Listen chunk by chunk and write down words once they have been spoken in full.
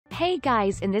Hey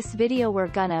guys, in this video we're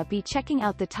gonna be checking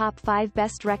out the top 5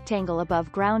 best rectangle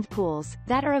above ground pools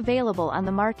that are available on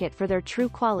the market for their true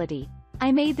quality.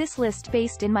 I made this list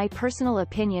based in my personal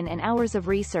opinion and hours of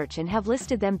research and have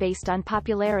listed them based on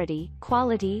popularity,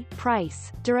 quality,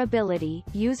 price, durability,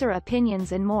 user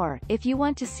opinions and more. If you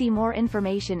want to see more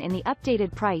information in the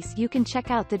updated price, you can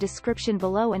check out the description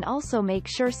below and also make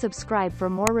sure subscribe for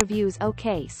more reviews.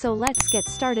 Okay, so let's get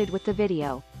started with the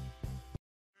video.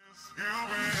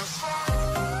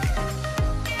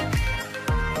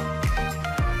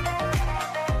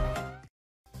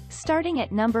 Starting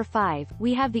at number 5,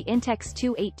 we have the Intex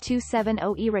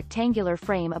 28270E rectangular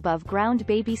frame above ground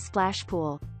baby splash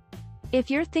pool.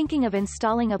 If you're thinking of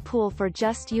installing a pool for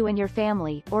just you and your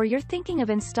family, or you're thinking of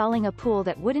installing a pool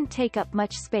that wouldn't take up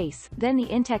much space, then the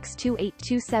Intex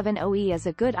 28270E is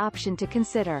a good option to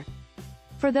consider.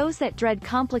 For those that dread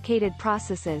complicated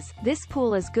processes, this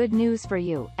pool is good news for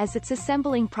you, as its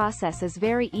assembling process is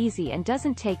very easy and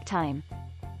doesn't take time.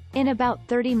 In about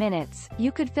 30 minutes,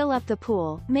 you could fill up the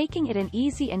pool, making it an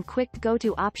easy and quick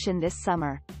go-to option this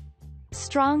summer.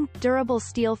 Strong, durable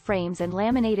steel frames and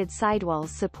laminated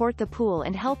sidewalls support the pool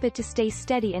and help it to stay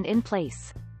steady and in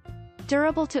place.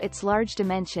 Durable to its large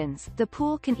dimensions, the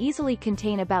pool can easily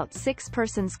contain about 6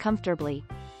 persons comfortably.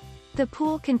 The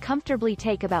pool can comfortably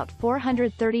take about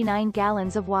 439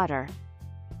 gallons of water.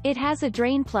 It has a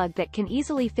drain plug that can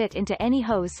easily fit into any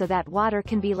hose so that water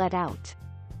can be let out.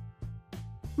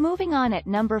 Moving on, at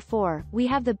number 4, we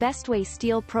have the Bestway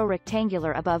Steel Pro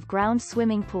Rectangular Above Ground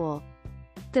Swimming Pool.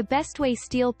 The Bestway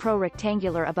Steel Pro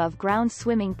Rectangular Above Ground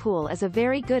Swimming Pool is a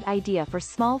very good idea for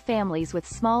small families with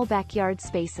small backyard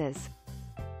spaces.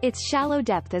 Its shallow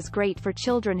depth is great for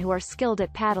children who are skilled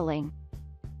at paddling.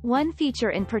 One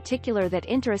feature in particular that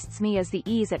interests me is the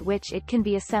ease at which it can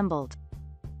be assembled.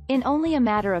 In only a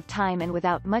matter of time and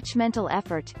without much mental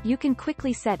effort, you can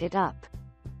quickly set it up.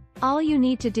 All you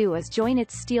need to do is join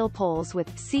its steel poles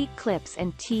with C-clips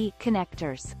and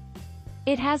T-connectors.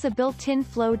 It has a built-in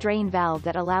flow drain valve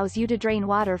that allows you to drain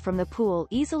water from the pool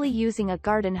easily using a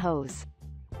garden hose.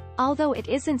 Although it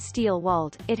isn't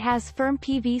steel-walled, it has firm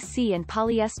PVC and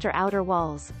polyester outer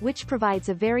walls, which provides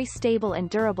a very stable and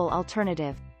durable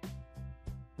alternative.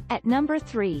 At number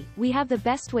 3, we have the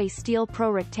Bestway Steel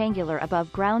Pro Rectangular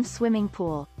Above Ground Swimming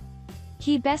Pool.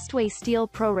 The Bestway Steel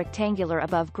Pro Rectangular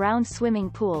Above Ground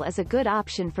Swimming Pool is a good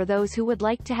option for those who would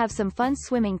like to have some fun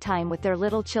swimming time with their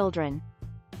little children.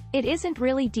 It isn't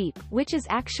really deep, which is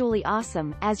actually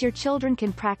awesome, as your children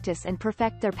can practice and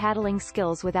perfect their paddling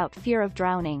skills without fear of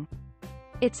drowning.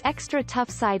 Its extra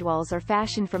tough sidewalls are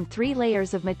fashioned from 3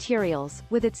 layers of materials,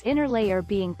 with its inner layer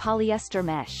being polyester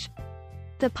mesh.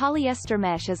 The polyester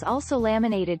mesh is also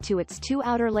laminated to its 2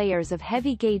 outer layers of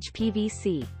heavy-gauge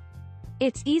PVC.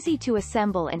 It's easy to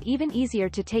assemble and even easier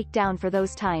to take down for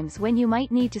those times when you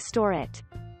might need to store it.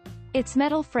 Its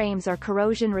metal frames are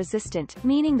corrosion resistant,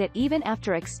 meaning that even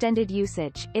after extended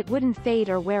usage, it wouldn't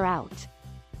fade or wear out.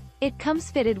 It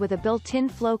comes fitted with a built-in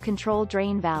flow control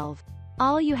drain valve.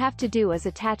 All you have to do is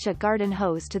attach a garden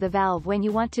hose to the valve when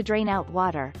you want to drain out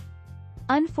water.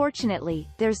 Unfortunately,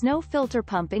 there's no filter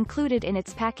pump included in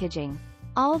its packaging.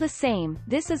 All the same,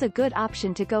 this is a good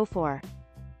option to go for.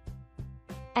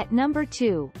 At number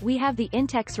 2, we have the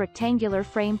Intex Rectangular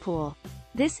Frame Pool.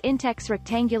 This Intex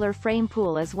Rectangular Frame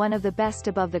Pool is one of the best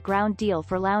above-the-ground deal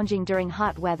for lounging during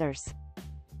hot weathers.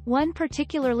 One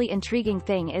particularly intriguing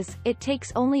thing is, it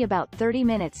takes only about 30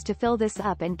 minutes to fill this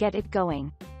up and get it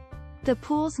going. The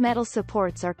pool's metal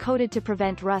supports are coated to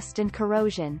prevent rust and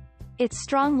corrosion. Its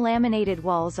strong laminated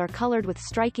walls are colored with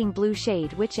striking blue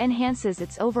shade, which enhances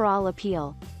its overall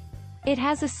appeal. It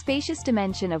has a spacious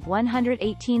dimension of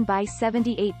 118 by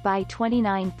 78 by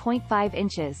 29.5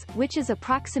 inches, which is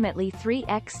approximately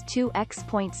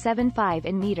 3x2x.75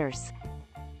 in meters.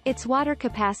 Its water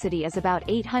capacity is about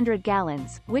 800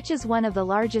 gallons, which is one of the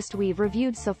largest we've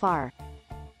reviewed so far.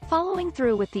 Following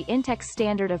through with the Intex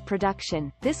standard of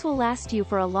production, this will last you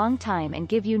for a long time and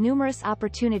give you numerous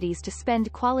opportunities to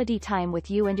spend quality time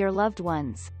with you and your loved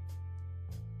ones.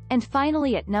 And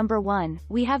finally, at number 1,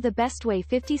 we have the Bestway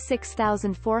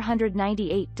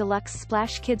 56498 Deluxe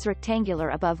Splash Kids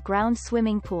Rectangular Above Ground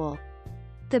Swimming Pool.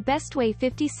 The Bestway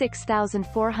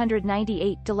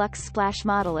 56498 Deluxe Splash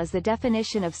model is the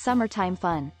definition of summertime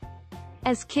fun.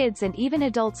 As kids and even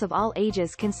adults of all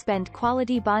ages can spend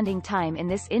quality bonding time in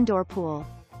this indoor pool.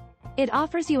 It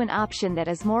offers you an option that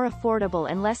is more affordable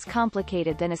and less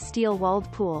complicated than a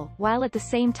steel-walled pool, while at the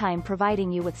same time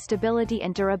providing you with stability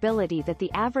and durability that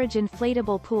the average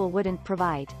inflatable pool wouldn't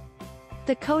provide.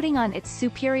 The coating on its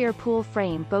superior pool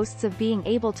frame boasts of being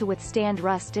able to withstand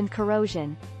rust and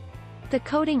corrosion. The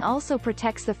coating also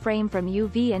protects the frame from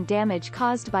UV and damage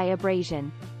caused by abrasion.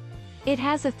 It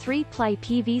has a 3-ply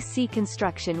PVC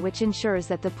construction which ensures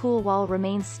that the pool wall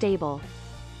remains stable.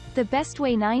 The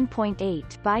Bestway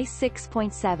 9.8 by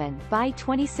 6.7 by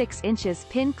 26 inches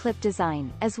pin clip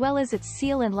design, as well as its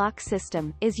seal and lock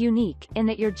system, is unique in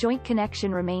that your joint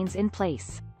connection remains in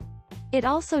place. It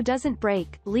also doesn't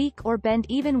break, leak or bend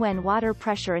even when water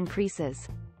pressure increases.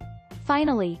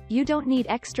 Finally, you don't need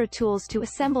extra tools to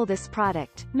assemble this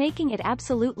product, making it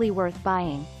absolutely worth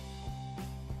buying.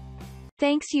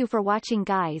 Thanks you for watching,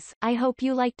 guys. I hope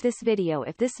you liked this video.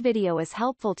 If this video is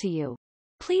helpful to you,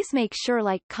 please make sure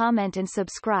like, comment and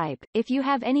subscribe. If you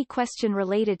have any question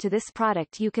related to this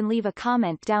product, you can leave a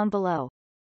comment down below.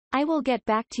 I will get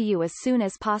back to you as soon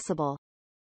as possible.